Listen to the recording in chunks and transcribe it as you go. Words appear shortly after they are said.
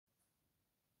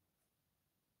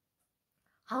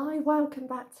Hi, welcome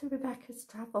back to Rebecca's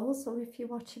Travels, or if you're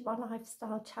watching my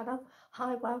lifestyle channel,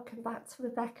 hi, welcome back to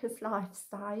Rebecca's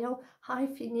Lifestyle. Hi,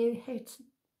 if you're new here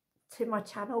to my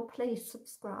channel, please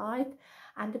subscribe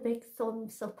and a big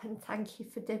thumbs up, and thank you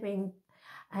for doing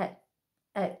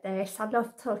this. I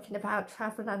love talking about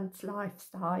travel and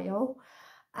lifestyle.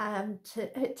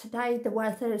 Today the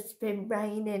weather's been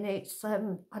raining. It's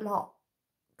a lot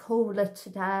cooler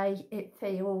today. It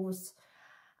feels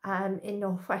in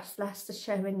northwest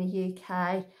Leicestershire in the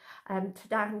UK.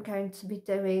 Today I'm going to be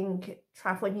doing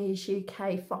Travel News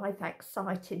UK 5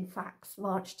 Exciting Facts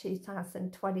March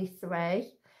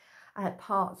 2023,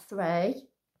 part 3.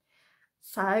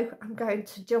 So I'm going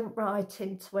to jump right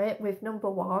into it with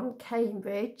number 1,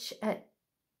 Cambridge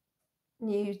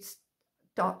news.co.uk.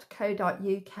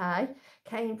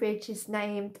 Cambridge is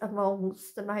named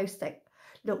amongst the most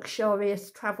luxurious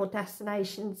travel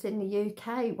destinations in the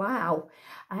UK. Wow.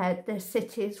 The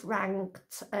city is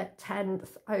ranked at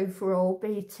 10th overall,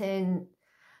 beating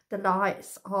the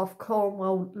likes of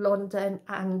Cornwall, London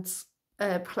and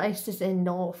places in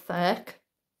Norfolk.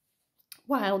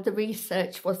 Wow, the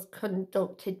research was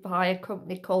conducted by a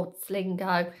company called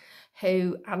Slingo,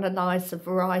 who analysed a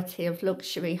variety of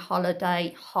luxury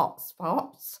holiday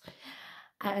hotspots.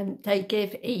 And they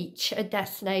give each a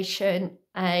destination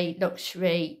a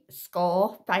luxury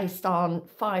score based on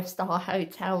 5-star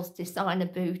hotels, designer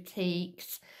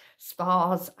boutiques,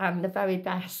 spas and the very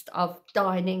best of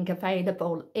dining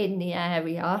available in the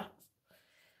area.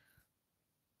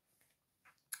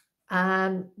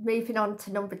 Moving on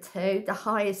to number 2, the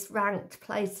highest ranked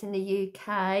place in the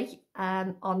UK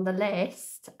on the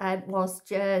list was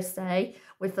Jersey,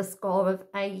 with a score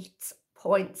of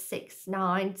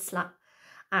 8.69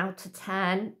 out of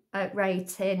 10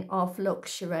 rating of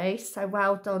luxury. So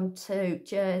well done to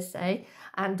Jersey,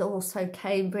 and also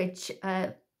Cambridge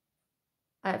for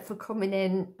coming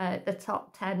in the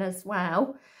top 10 as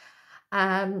well.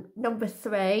 Number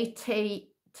 3,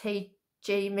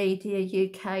 TG Media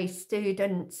UK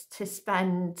students to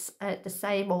spend the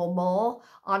same or more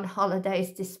on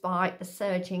holidays despite the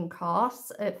surging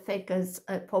costs. Figures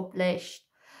published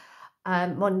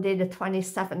Monday the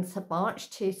 27th of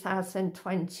March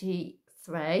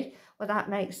 2023. Well, that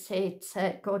makes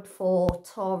it good for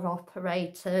tour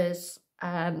operators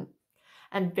and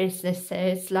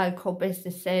businesses, local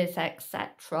businesses,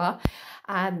 etc.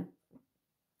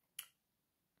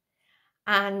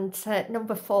 And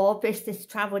number 4, Business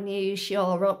Travel News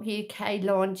Europe. UK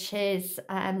launches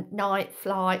night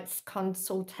flights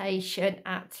consultation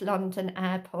at London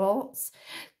airports.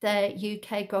 The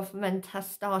UK government has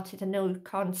started a new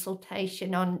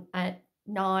consultation on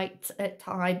night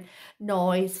time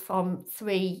noise from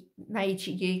 3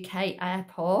 major UK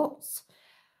airports.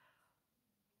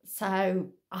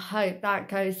 So I hope that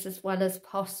goes as well as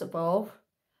possible.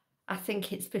 I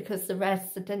think it's because the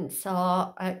residents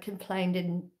are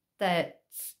complaining that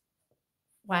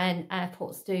when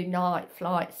airports do night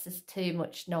flights, there's too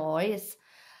much noise.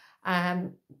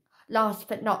 Last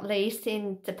but not least,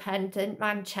 Independent,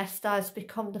 Manchester has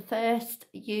become the first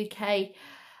UK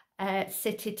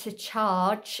city to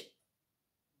charge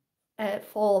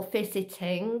for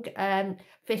visiting.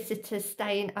 Visitors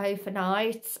staying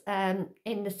overnight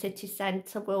in the city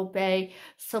centre will be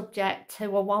subject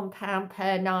to a £1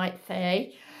 per night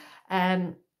fee.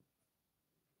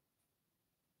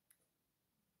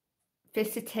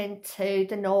 Visiting to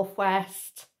the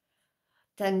northwest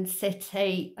then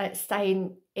city,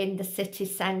 staying in the city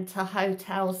centre,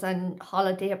 hotels and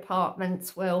holiday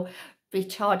apartments will be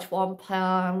charged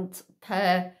 £1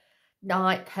 per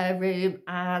night per room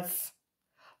as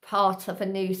part of a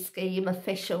new scheme.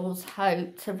 Officials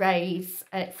hope to raise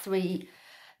 3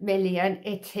 million.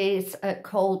 It is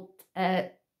called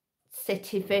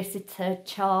City Visitor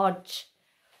Charge.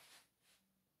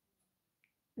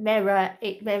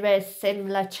 It mirrors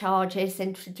similar charges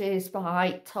introduced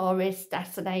by tourist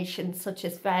destinations such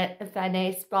as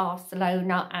Venice,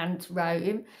 Barcelona and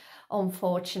Rome,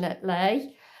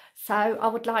 unfortunately. So I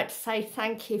would like to say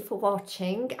thank you for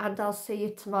watching, and I'll see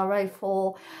you tomorrow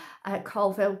for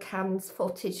Colville Can's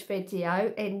footage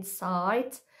video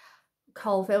inside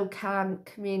Colville Can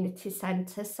Community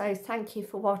Centre. So thank you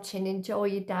for watching. Enjoy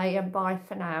your day and bye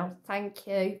for now. Thank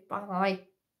you. Bye.